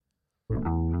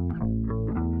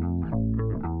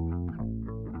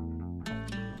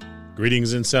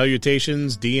Greetings and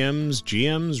salutations, DMs,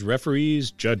 GMs,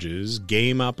 referees, judges,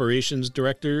 game operations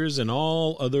directors, and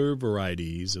all other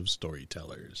varieties of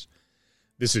storytellers.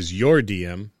 This is your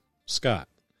DM, Scott,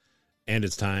 and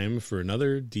it's time for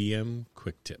another DM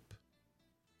Quick Tip.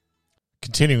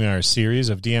 Continuing our series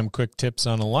of DM Quick Tips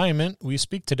on alignment, we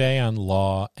speak today on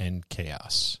law and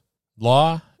chaos.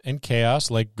 Law and chaos,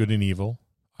 like good and evil,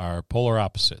 are polar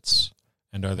opposites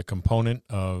and are the component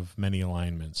of many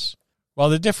alignments. While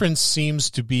the difference seems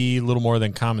to be little more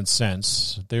than common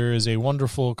sense, there is a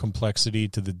wonderful complexity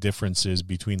to the differences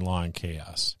between law and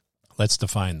chaos. Let's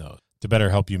define those to better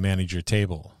help you manage your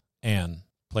table and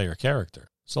player character.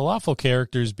 So lawful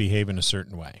characters behave in a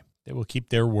certain way. They will keep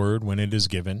their word when it is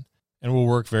given and will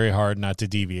work very hard not to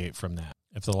deviate from that.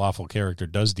 If the lawful character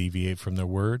does deviate from their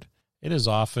word, it is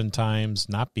oftentimes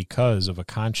not because of a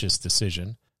conscious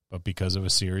decision, but because of a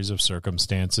series of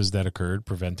circumstances that occurred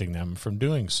preventing them from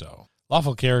doing so.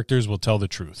 Lawful characters will tell the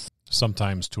truth,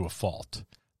 sometimes to a fault.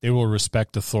 They will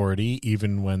respect authority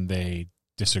even when they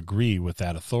disagree with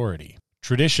that authority.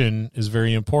 Tradition is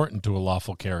very important to a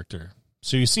lawful character.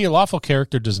 So you see, a lawful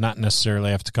character does not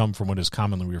necessarily have to come from what is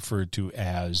commonly referred to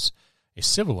as a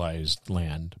civilized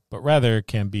land, but rather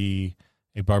can be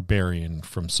a barbarian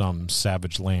from some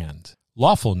savage land.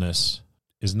 Lawfulness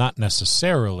is not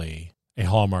necessarily a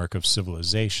hallmark of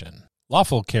civilization.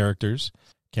 Lawful characters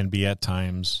can be at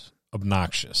times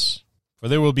obnoxious, for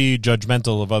they will be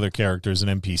judgmental of other characters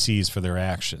and NPCs for their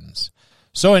actions.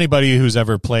 So anybody who's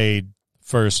ever played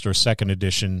first or second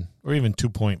edition or even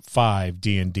 2.5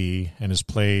 D&D and has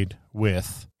played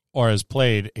with or has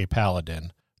played a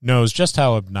paladin knows just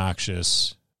how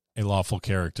obnoxious a lawful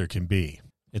character can be.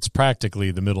 It's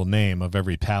practically the middle name of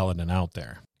every paladin out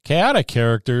there. Chaotic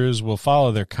characters will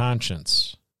follow their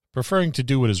conscience, preferring to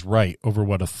do what is right over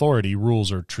what authority, rules,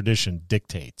 or tradition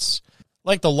dictates.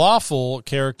 Like the lawful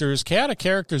characters, chaotic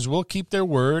characters will keep their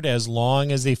word as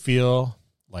long as they feel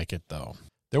like it, though.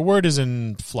 Their word is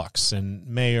in flux and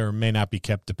may or may not be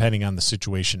kept depending on the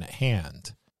situation at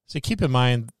hand. So keep in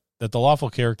mind that the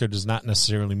lawful character does not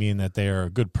necessarily mean that they are a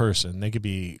good person. They could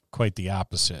be quite the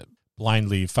opposite,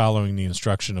 blindly following the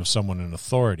instruction of someone in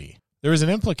authority. There is an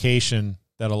implication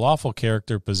that a lawful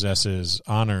character possesses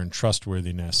honor and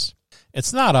trustworthiness.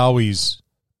 It's not always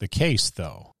the case,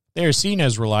 though. They are seen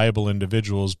as reliable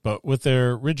individuals, but with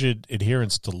their rigid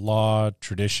adherence to law,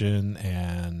 tradition,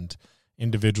 and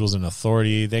individuals in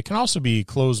authority, they can also be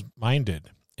closed-minded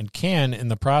and can, in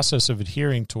the process of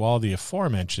adhering to all the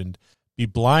aforementioned, be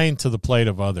blind to the plight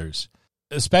of others,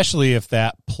 especially if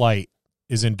that plight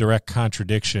is in direct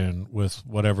contradiction with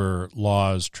whatever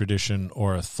laws, tradition,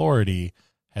 or authority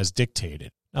has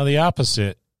dictated. Now, the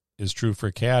opposite is true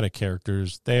for chaotic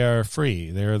characters. They are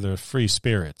free. They are the free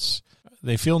spirits.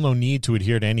 They feel no need to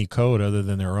adhere to any code other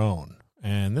than their own,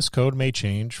 and this code may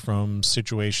change from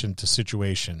situation to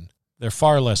situation. They're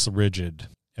far less rigid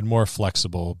and more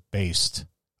flexible based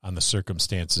on the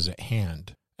circumstances at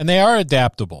hand. And they are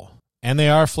adaptable, and they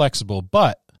are flexible,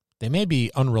 but they may be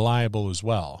unreliable as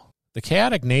well. The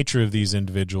chaotic nature of these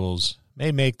individuals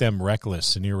may make them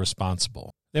reckless and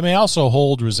irresponsible. They may also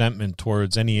hold resentment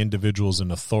towards any individuals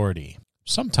in authority.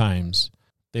 Sometimes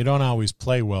they don't always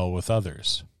play well with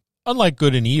others. Unlike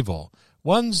good and evil,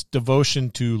 one's devotion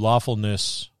to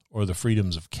lawfulness or the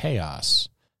freedoms of chaos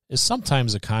is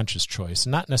sometimes a conscious choice,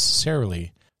 not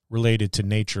necessarily related to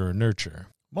nature or nurture.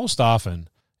 Most often,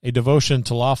 a devotion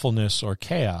to lawfulness or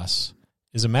chaos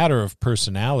is a matter of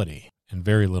personality and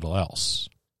very little else.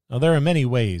 Now, there are many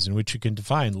ways in which you can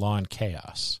define law and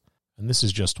chaos, and this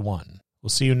is just one. We'll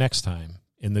see you next time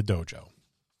in the dojo.